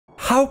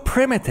How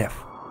primitive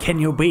can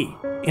you be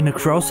in a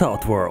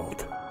CROSSOUT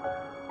world?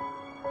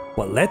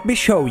 Well, let me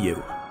show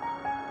you.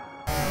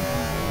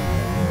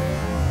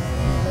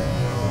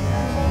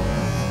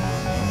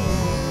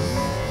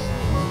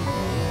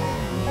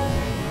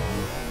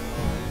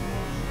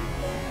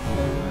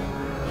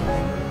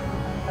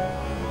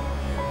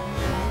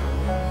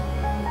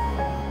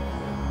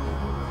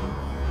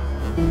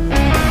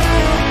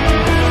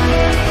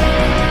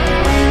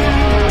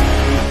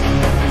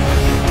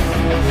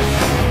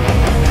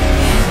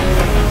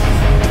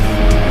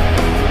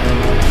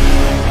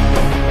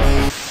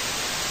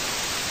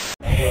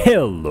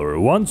 Hello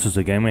everyone,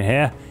 SUSLIK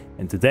here,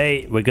 and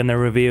today we're gonna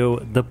review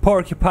the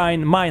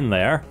Porcupine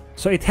Minelayer.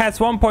 So it has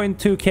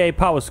 1.2k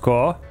power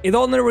score, it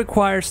only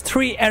requires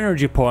 3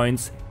 energy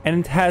points,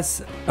 and it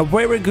has a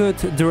very good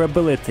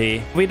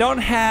durability. We don't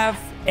have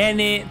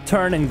any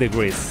turning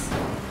degrees,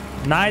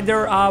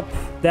 neither up,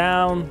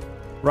 down,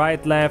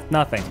 right, left,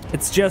 nothing.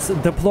 It's just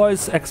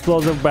deploys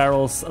explosive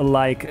barrels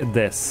like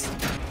this.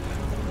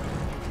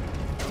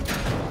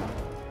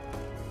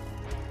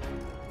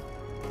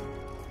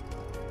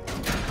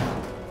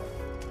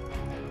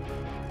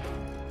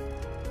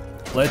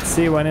 Let's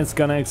see when it's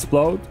gonna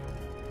explode.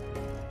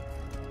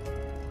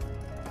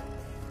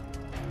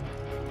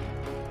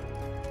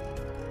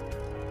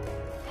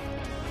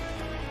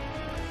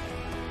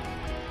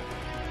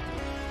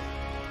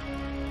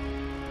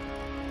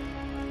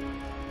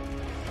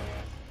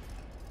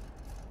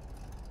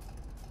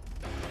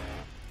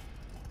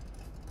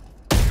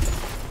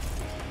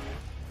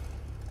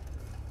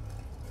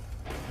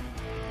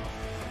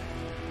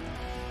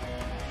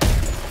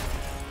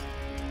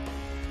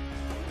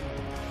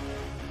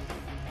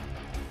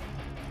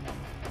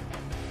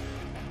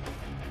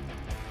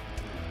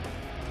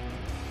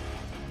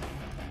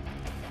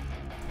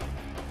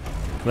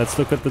 Let's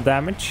look at the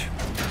damage.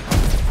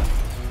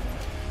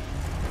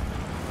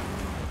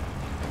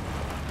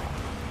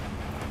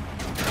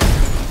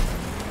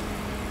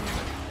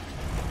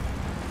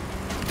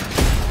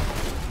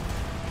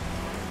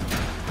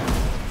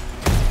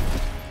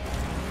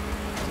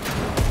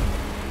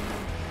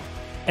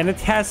 And it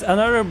has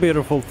another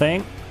beautiful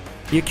thing.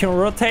 You can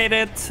rotate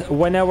it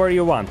whenever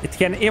you want. It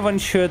can even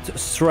shoot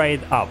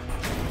straight up.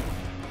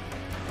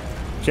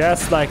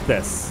 Just like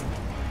this.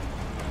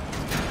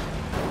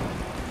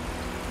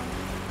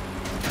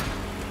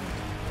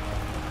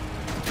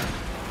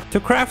 To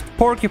craft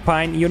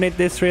Porcupine, you need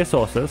these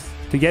resources.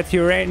 To get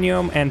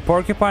uranium and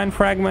Porcupine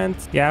fragment,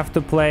 you have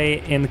to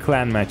play in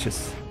clan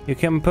matches. You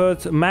can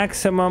put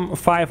maximum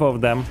 5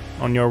 of them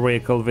on your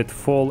vehicle with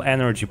full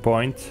energy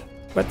point.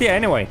 But yeah,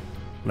 anyway,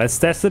 let's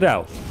test it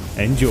out.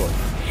 Enjoy.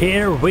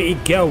 Here we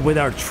go with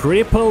our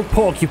triple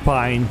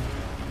Porcupine.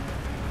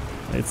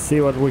 Let's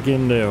see what we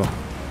can do.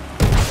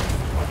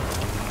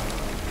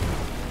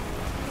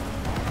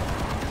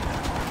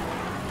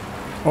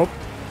 Oh.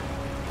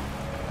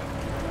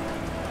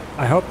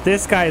 I hope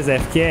this guy is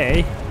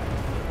FK.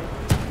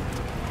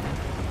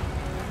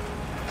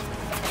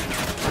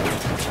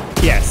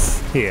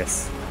 Yes, he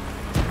is.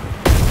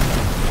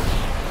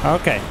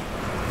 Okay.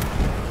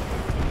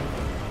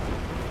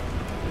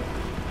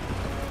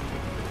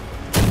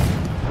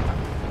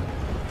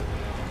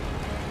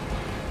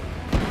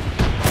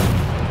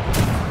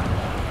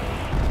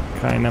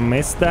 Kinda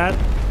missed that.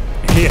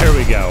 Here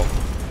we go.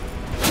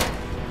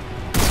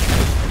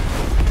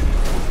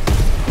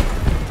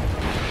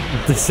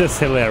 This is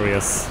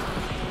hilarious.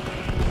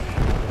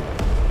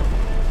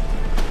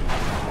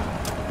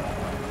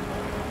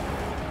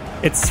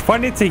 It's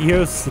funny to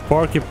use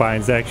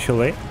porcupines,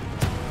 actually.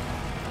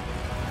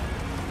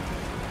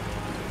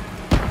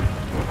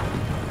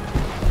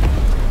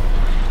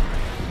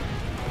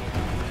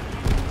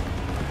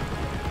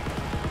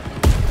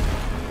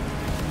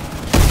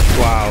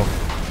 Wow.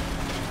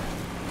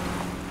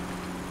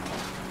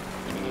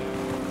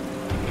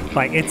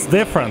 Like, it's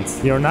different.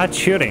 You're not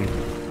shooting.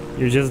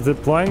 You're just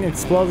deploying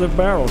explosive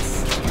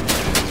barrels.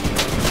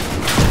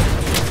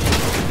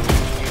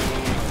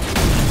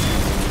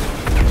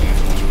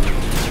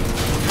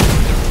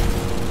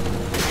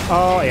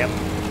 Oh, yep.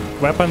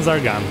 Weapons are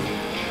gone.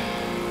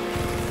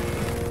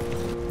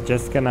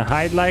 Just gonna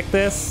hide like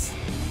this.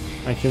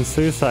 I can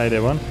suicide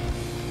even.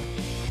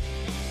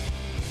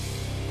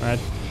 Right.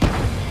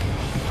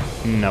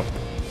 Nope.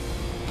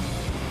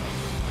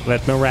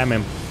 Let me ram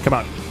him. Come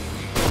on.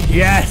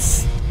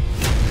 Yes!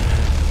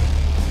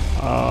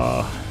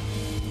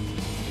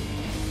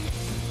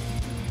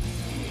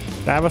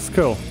 That was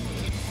cool.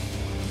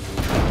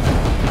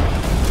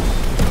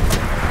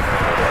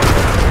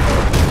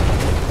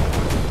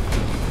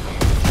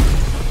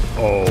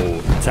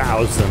 Oh,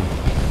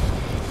 1,000.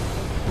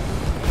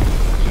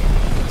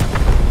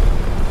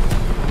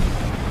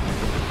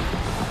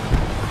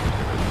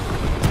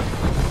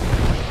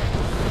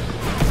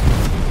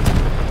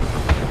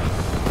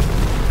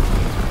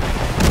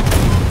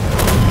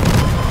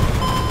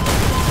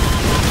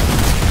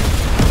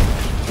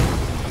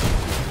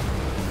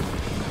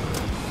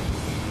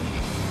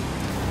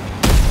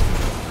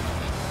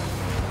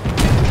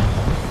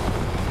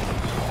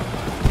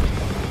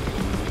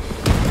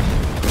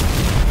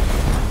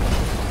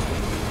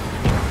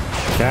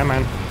 Come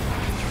on.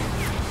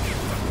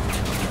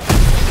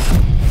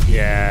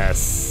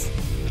 Yes.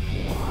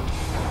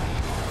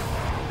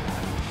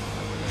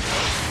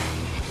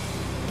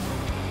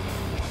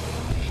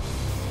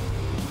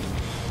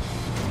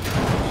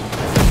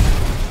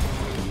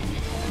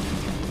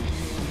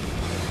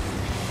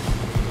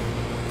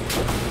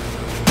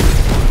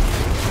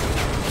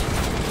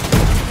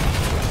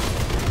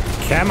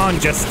 Come on,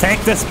 just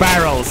take these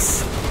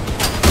barrels.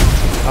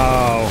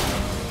 Oh.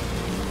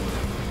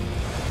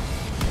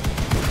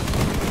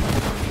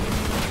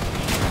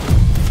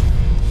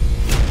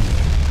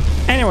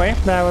 Anyway,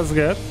 that was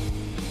good.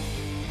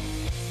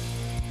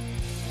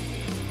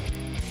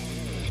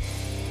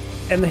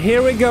 And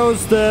here we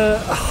goes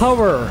the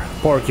hover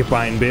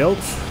porcupine build.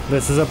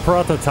 This is a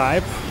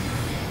prototype.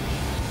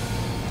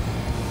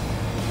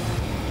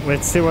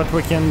 Let's see what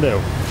we can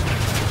do.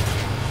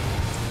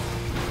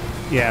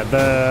 Yeah,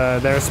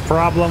 there's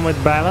problem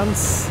with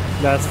balance,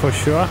 that's for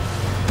sure.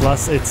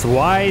 Plus it's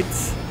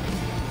white.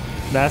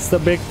 That's the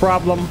big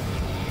problem.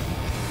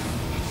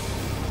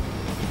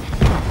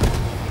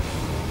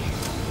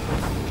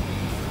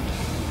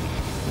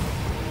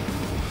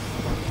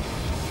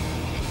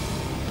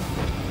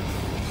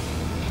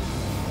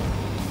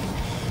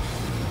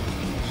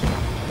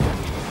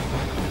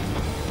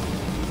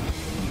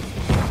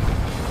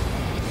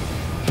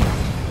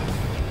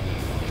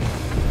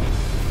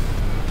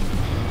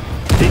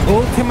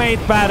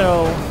 Ultimate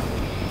battle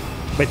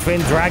between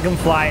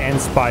Dragonfly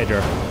and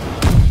Spider.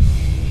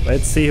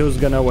 Let's see who's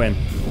gonna win.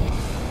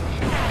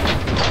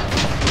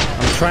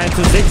 I'm trying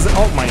to zigzag.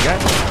 Oh my god.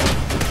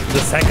 The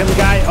second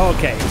guy?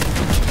 Okay.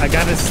 I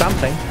got it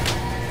something.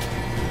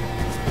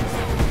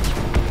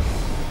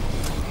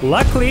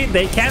 Luckily,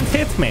 they can't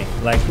hit me.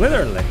 Like,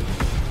 literally.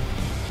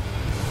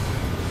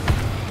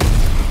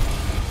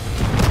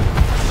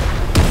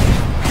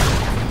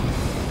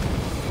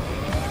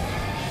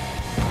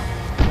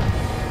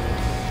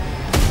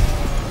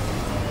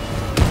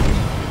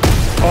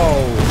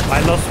 I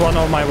lost one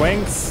of my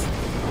wings.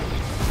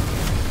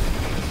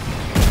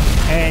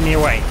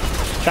 Anyway,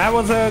 that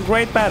was a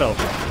great battle.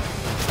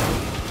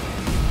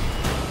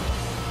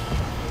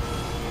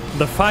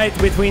 The fight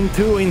between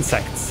two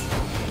insects.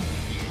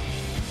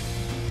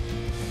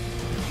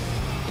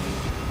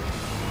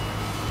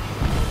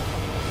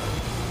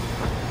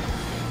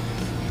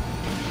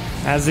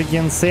 As you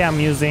can see, I'm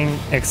using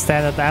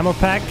extended ammo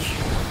pack.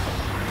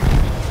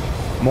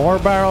 More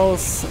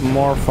barrels,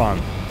 more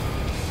fun.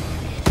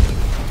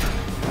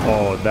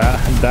 Oh,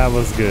 that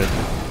was good.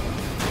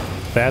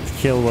 That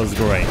kill was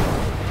great.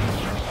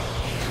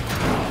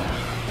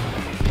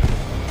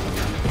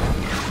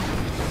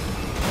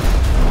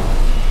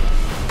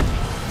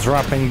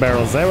 Dropping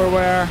barrels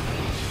everywhere.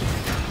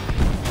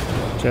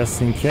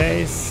 Just in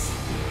case.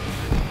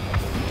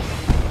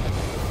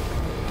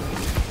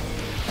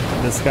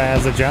 This guy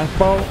has a junk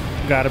bow.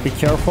 Gotta be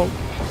careful.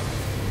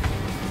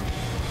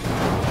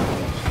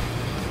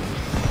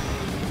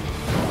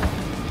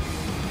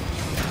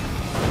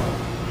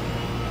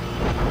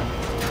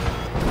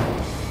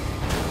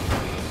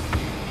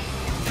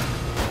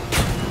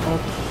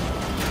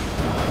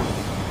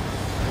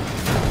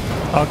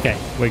 Okay,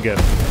 we're good.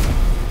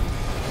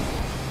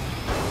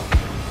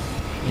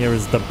 Here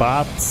is the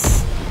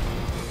bots.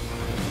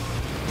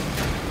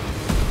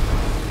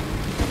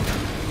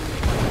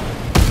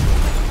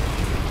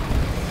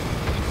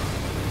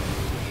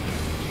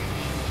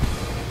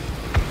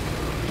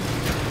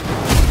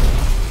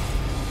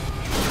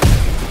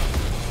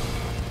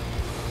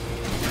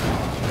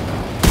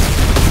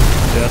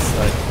 Just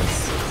like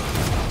this.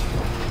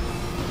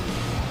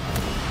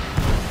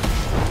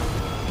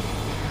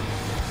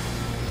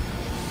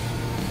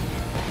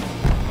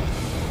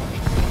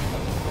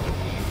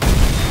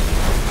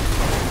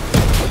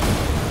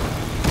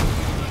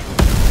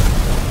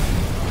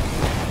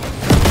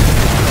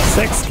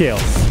 Six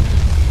kills.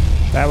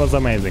 That was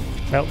amazing.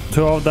 Well,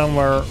 two of them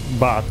were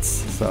bots,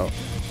 so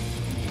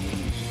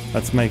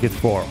let's make it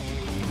 4.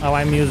 Now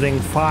I'm using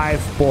 5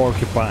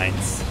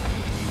 porcupines.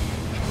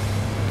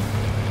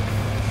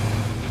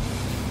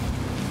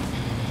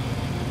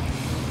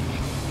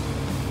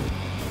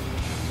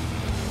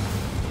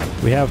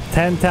 We have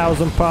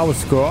 10,000 power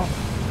score,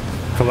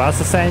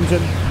 Colossus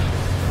engine,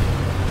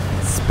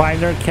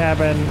 Spider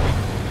cabin,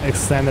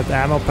 extended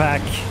ammo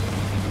pack.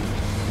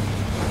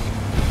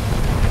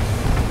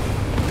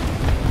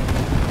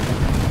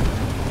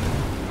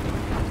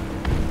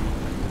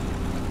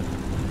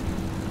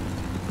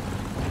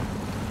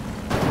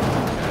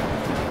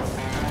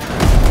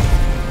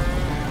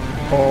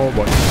 Oh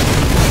boy.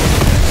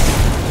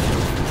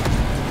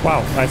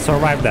 Wow, I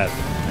survived that.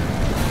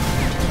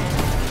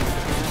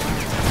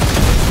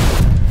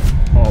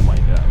 Oh my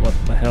god, what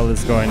the hell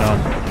is going on?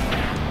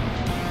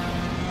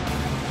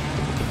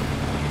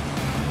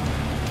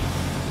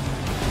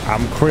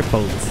 I'm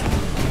crippled.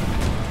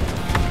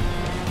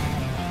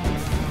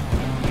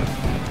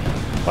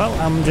 Well,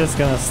 I'm just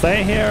gonna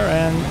stay here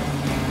and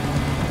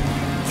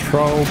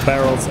throw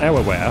barrels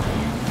everywhere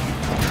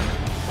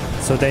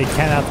so they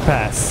cannot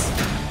pass.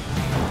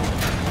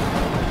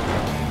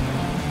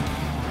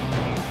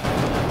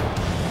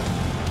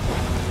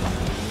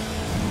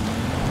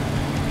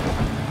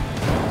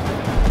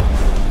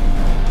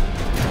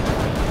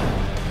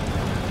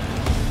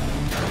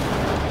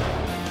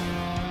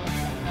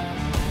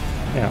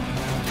 Yeah.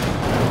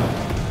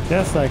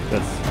 Just like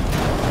this.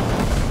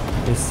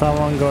 Is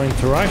someone going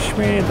to rush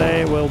me?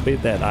 They will be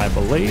dead, I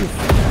believe.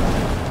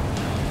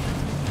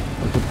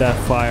 Look at that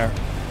fire.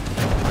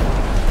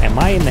 Am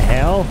I in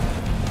hell?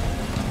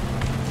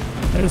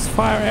 There's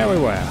fire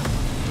everywhere.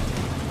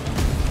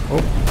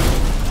 Oh.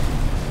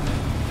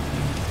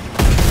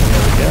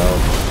 There we go.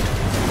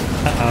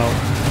 Uh-oh.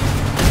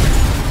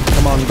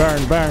 Come on,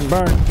 burn, burn,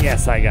 burn.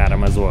 Yes, I got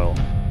him as well.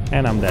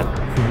 And I'm dead.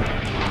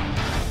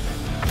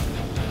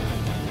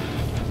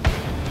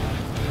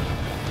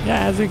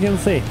 Yeah, as you can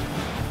see.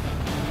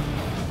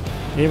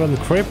 Even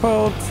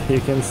crippled, he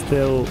can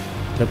still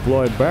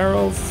deploy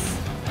barrels.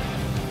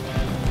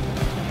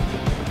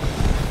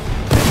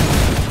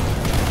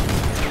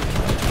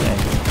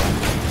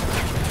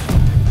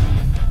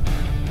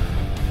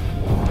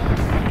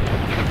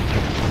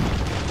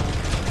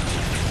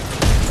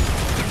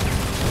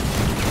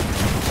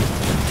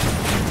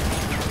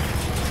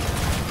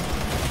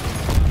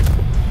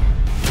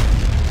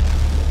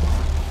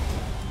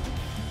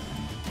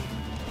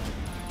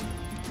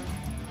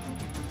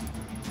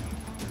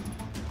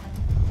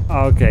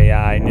 Okay,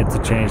 yeah, I need to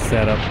change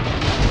setup.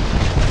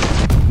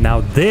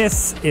 Now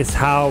this is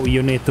how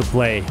you need to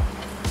play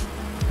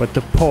with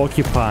the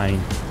Porcupine.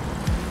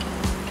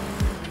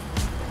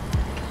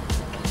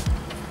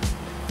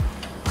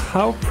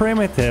 How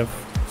primitive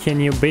can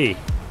you be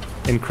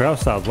in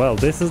CROSSOUT? Well,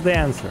 this is the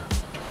answer.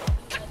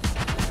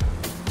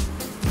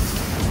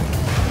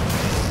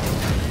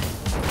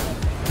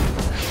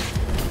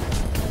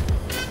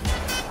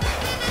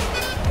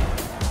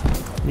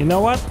 You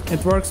know what?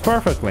 It works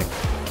perfectly.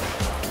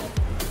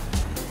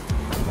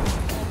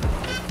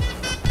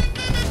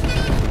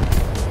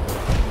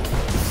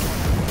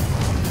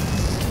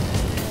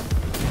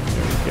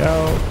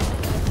 Go.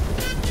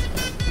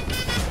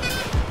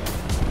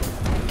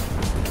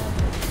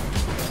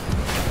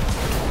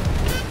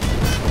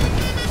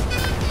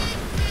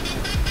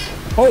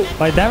 Oh,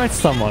 I damaged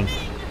someone.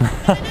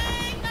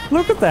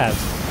 Look at that.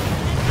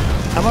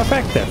 I'm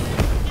effective.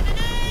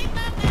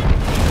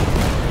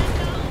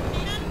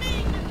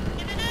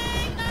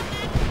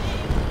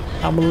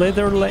 I'm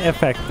literally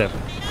effective.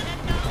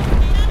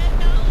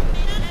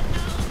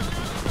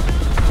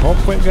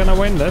 Hope we're gonna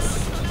win this.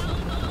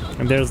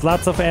 And there's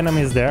lots of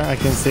enemies there. I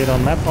can see it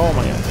on map. Oh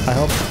my god. I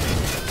hope...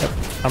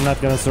 Yep. I'm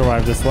not gonna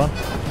survive this one.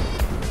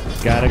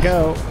 Gotta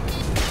go.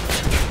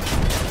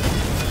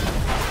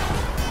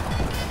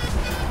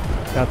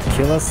 Got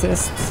kill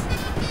assist.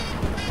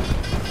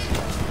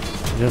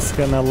 Just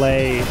gonna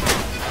lay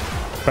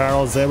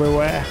barrels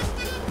everywhere.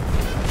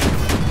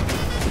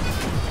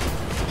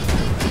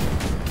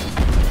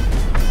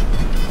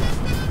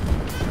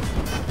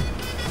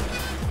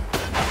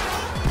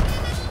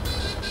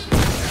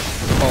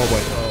 Oh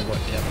wait,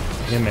 yeah,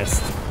 he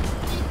missed.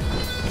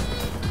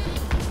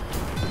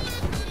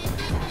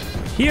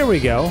 Here we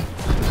go.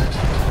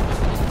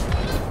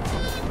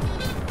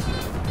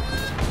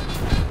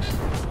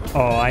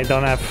 Oh, I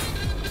don't have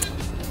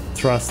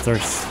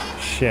thrusters.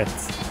 Shit.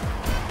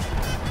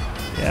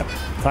 Yep,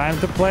 time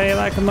to play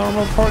like a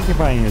normal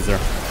Porcupine user.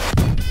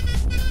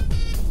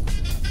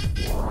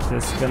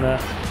 Just gonna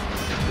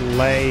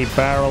lay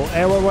barrel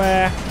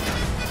everywhere.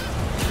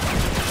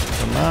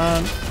 Come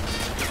on.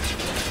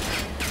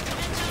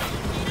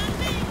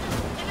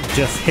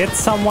 Just hit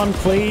someone,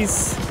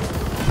 please.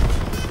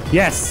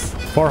 Yes,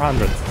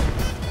 400.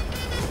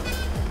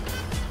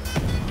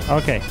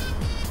 Okay,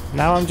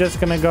 now I'm just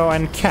gonna go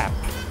and cap.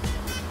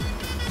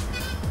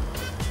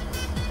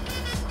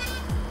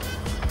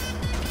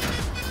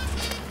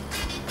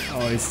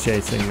 Oh, he's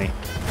chasing me.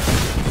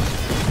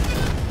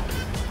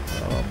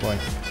 Oh boy.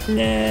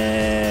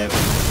 No.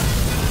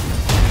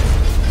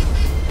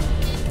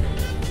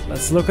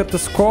 Let's look at the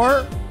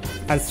score.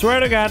 I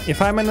swear to God,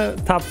 if I'm in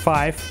the top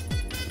 5.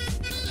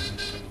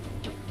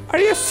 Are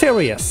you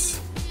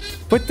serious?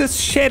 With this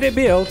shitty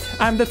build,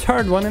 I'm the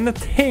 3rd one in the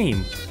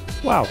team.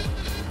 Wow.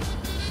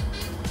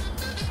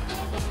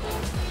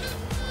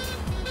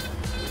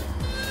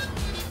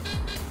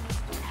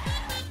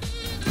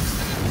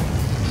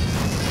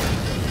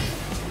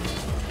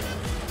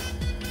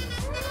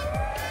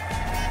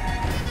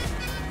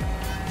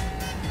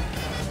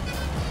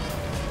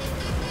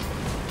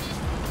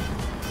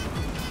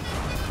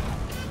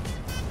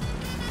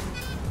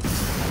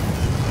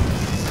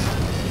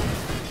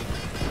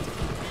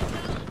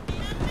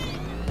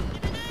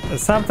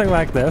 Something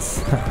like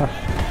this. Oh,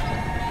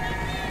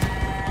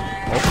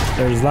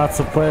 there's lots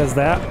of players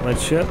there.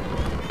 Let's shoot.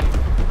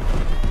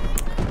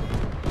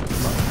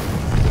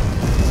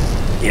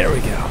 Here we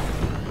go.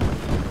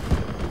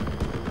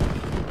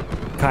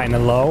 Kinda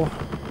low.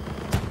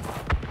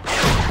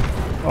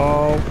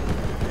 Oh.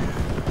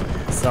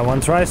 Someone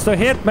tries to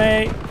hit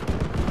me.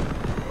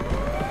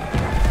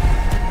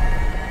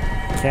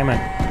 Come on.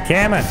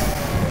 Come on.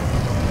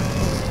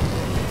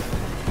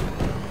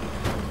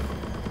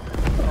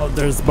 Oh,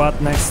 there's a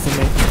bot next to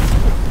me.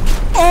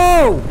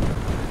 Oh!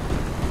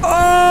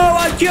 Oh,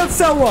 I killed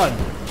someone!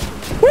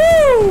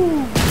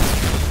 Woo!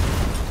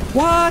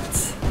 What?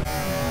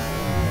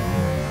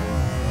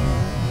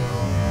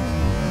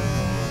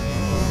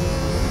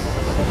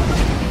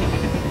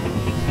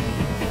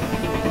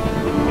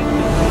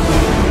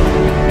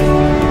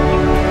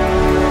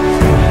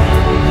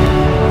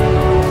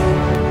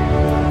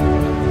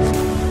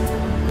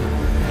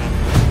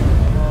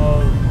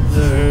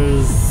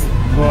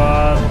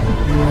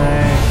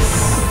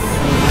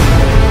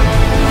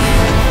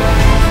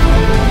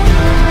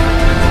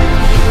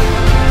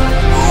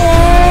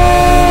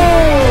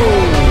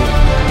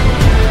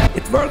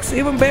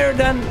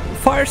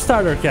 fire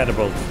starter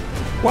catapult.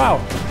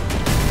 Wow.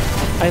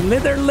 I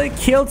literally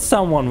killed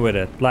someone with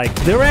it. Like,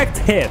 direct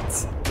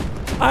hit.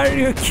 Are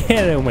you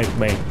kidding with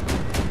me?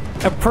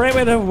 A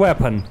primitive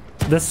weapon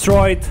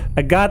destroyed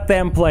a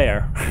goddamn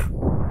player.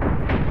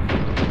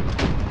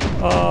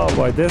 Oh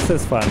boy, this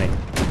is funny.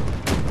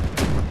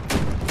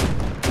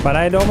 But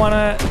I don't want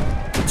to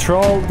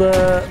troll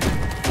the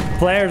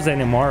players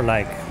anymore.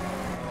 Like,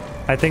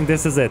 I think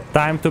this is it.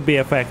 Time to be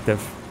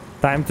effective.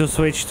 Time to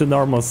switch to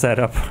normal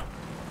setup.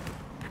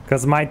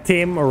 Because my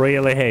team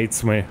really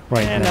hates me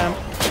right now.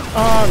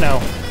 Oh no.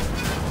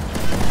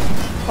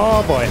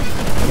 Oh boy.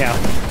 Yeah.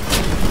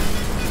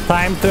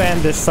 Time to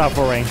end this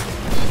suffering.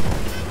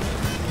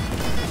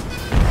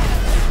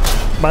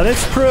 But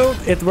it's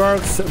proved it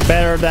works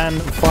better than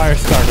fire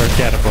starter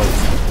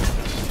catapults.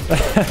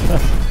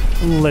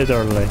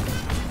 Literally.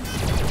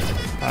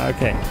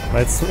 Okay,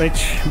 let's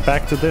switch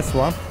back to this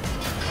one.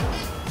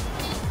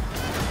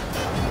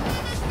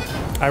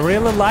 I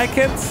really like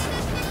it.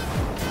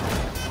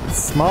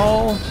 It's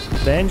small,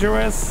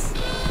 dangerous.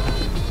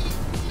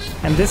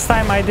 And this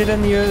time I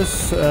didn't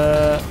use...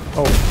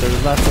 oh,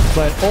 there's lots of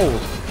play. Oh,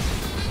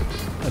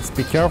 let's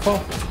be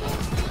careful.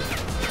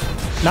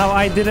 Now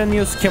I didn't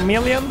use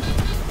chameleon.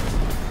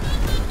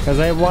 Because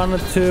I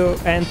wanted to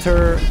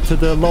enter to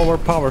the lower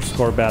power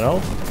score battle.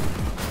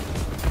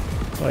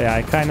 So yeah,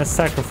 I kind of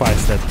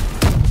sacrificed it.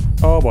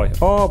 Oh boy,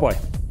 oh boy.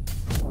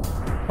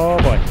 Oh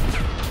boy.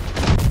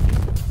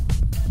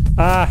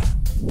 Ah.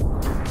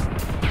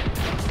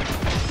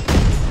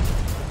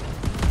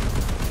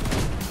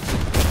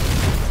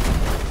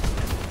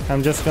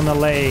 I'm just gonna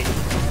lay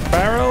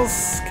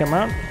barrels. Come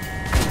on.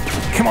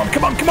 Come on,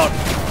 come on, come on.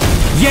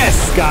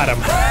 Yes, got him.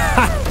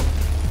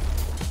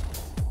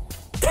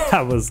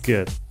 That was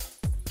good.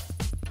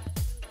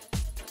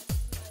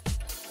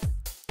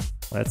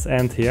 Let's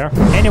end here.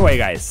 Anyway,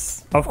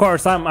 guys, of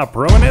course I'm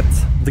approving it.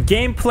 The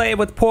gameplay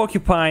with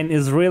Porcupine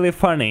is really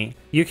funny.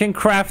 You can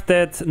craft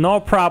it, no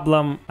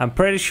problem. I'm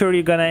pretty sure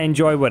you're gonna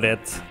enjoy with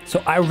it.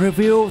 So I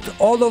reviewed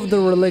all of the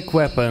relic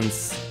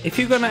weapons. If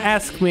you're gonna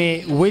ask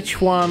me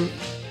which one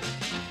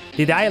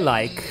did I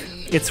like,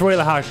 it's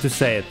really hard to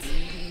say it.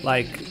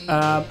 Like,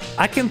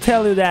 I can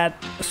tell you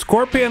that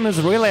Scorpion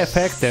is really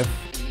effective.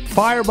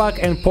 Firebug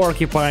and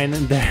Porcupine,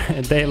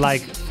 they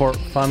like for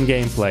fun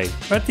gameplay.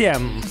 But yeah,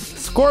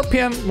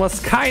 Scorpion was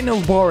kind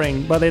of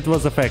boring, but it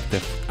was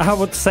effective. I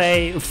would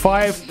say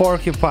 5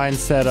 Porcupine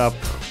setup.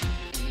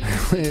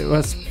 It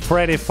was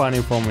pretty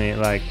funny for me,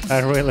 like, I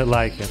really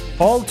like it.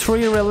 All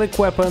 3 relic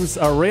weapons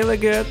are really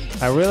good.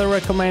 I'm really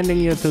recommending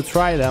you to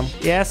try them.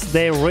 Yes,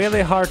 they're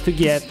really hard to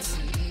get,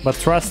 but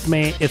trust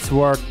me, it's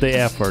worth the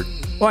effort.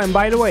 Oh, and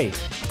by the way,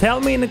 tell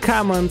me in the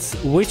comments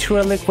which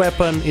relic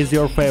weapon is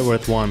your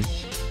favorite one.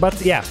 But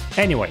yeah,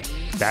 anyway,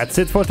 that's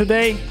it for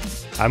today.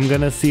 I'm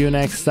gonna see you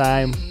next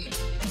time.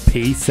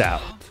 Peace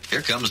out.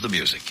 Here comes the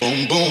music.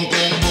 Boom, boom,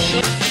 boom,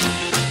 boom.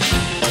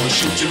 I'll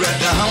shoot you right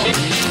down.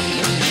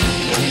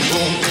 Boom,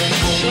 boom, boom,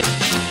 boom.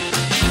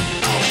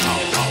 Ow,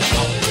 ow, ow,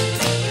 ow.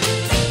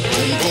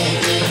 Boom, boom,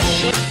 boom,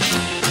 boom.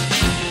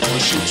 I'll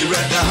shoot you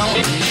right down.